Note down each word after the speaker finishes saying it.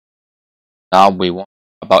Now we want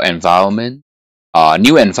about environment.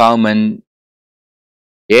 New environment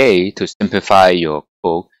A to simplify your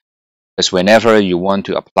code, because whenever you want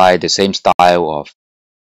to apply the same style of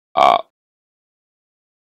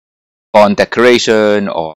font decoration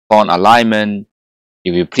or font alignment,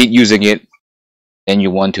 if you keep using it, then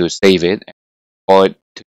you want to save it or to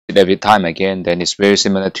use it every time again, then it's very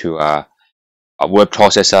similar to a word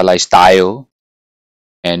processor like style.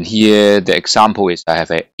 And here the example is I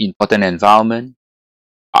have an important environment.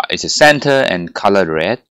 It's a center and color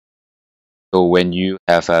red. So when you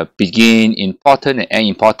have a begin important and end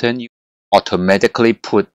important, you automatically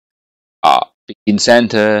put begin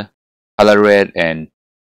center, color red, and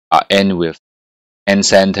end with end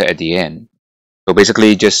center at the end. So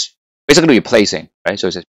basically replacing, right? So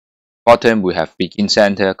it's important, we have begin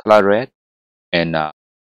center, color red, and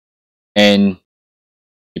end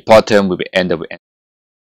important will be end with end.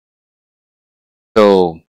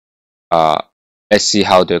 So let's see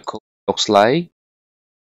how the code looks like.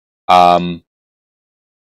 We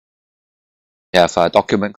have a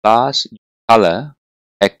document class, color,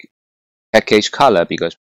 package color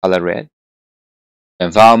because color red,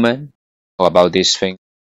 environment, or about this thing,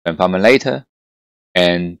 environment later,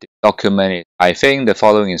 and the document is, I think the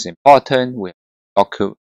following is important. We have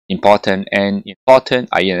important and important,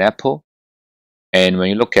 i.e. an apple. And when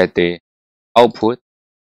you look at the output,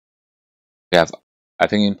 we have, I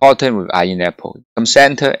think, important with i.e. an apple, some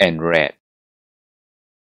center and red.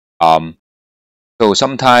 So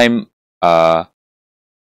sometime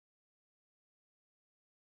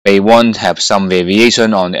may want to have some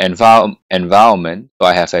variation on environment. So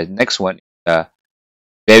I have a next one,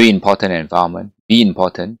 very important environment, be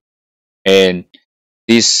important, and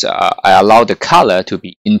this I allow the color to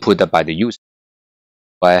be inputted by the user.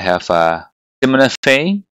 So I have a similar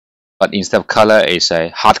thing, but instead of color is a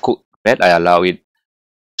hard code red, I allow it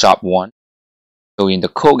sharp 1. So in the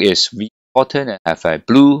code is important and have a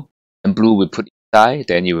blue, and blue we put inside.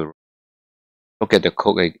 Then you will look at the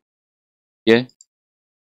code here.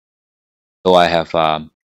 So I have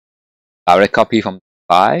direct copy from the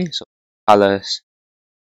file. So colors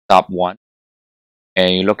sharp 1, and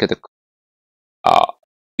you look at the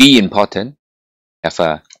be important, have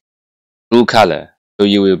a blue color. So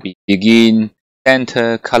you will be begin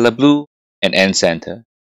center color blue and end center.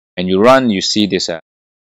 And you run, you see this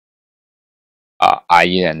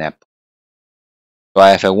i.e. an apple. So I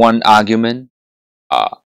have a 1 argument.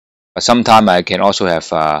 But sometimes I can also have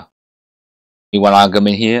 1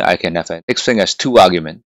 argument here. I can have a next thing as 2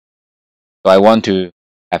 argument. So I want to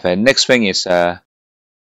have a next thing is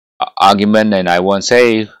argument, and I want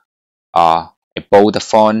say a bold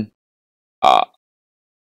font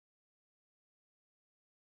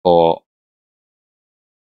for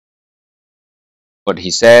what he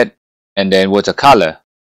said, and then what's the color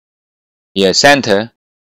here, center,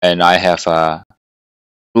 and I have a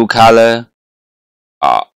blue color,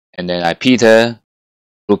 and then I Peter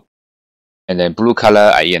blue, and then blue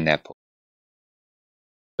color I an apple.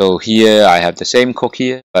 So here I have the same code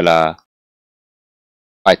here, but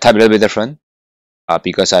I type a little bit different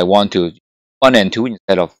because I want to 1 and 2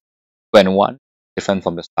 instead of 2 and 1, different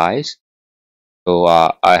from the size. So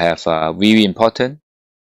I have very important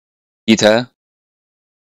Peter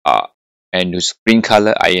and use green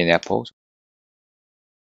color I an apple.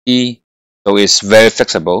 So it's very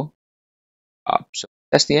flexible. So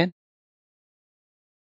that's the end.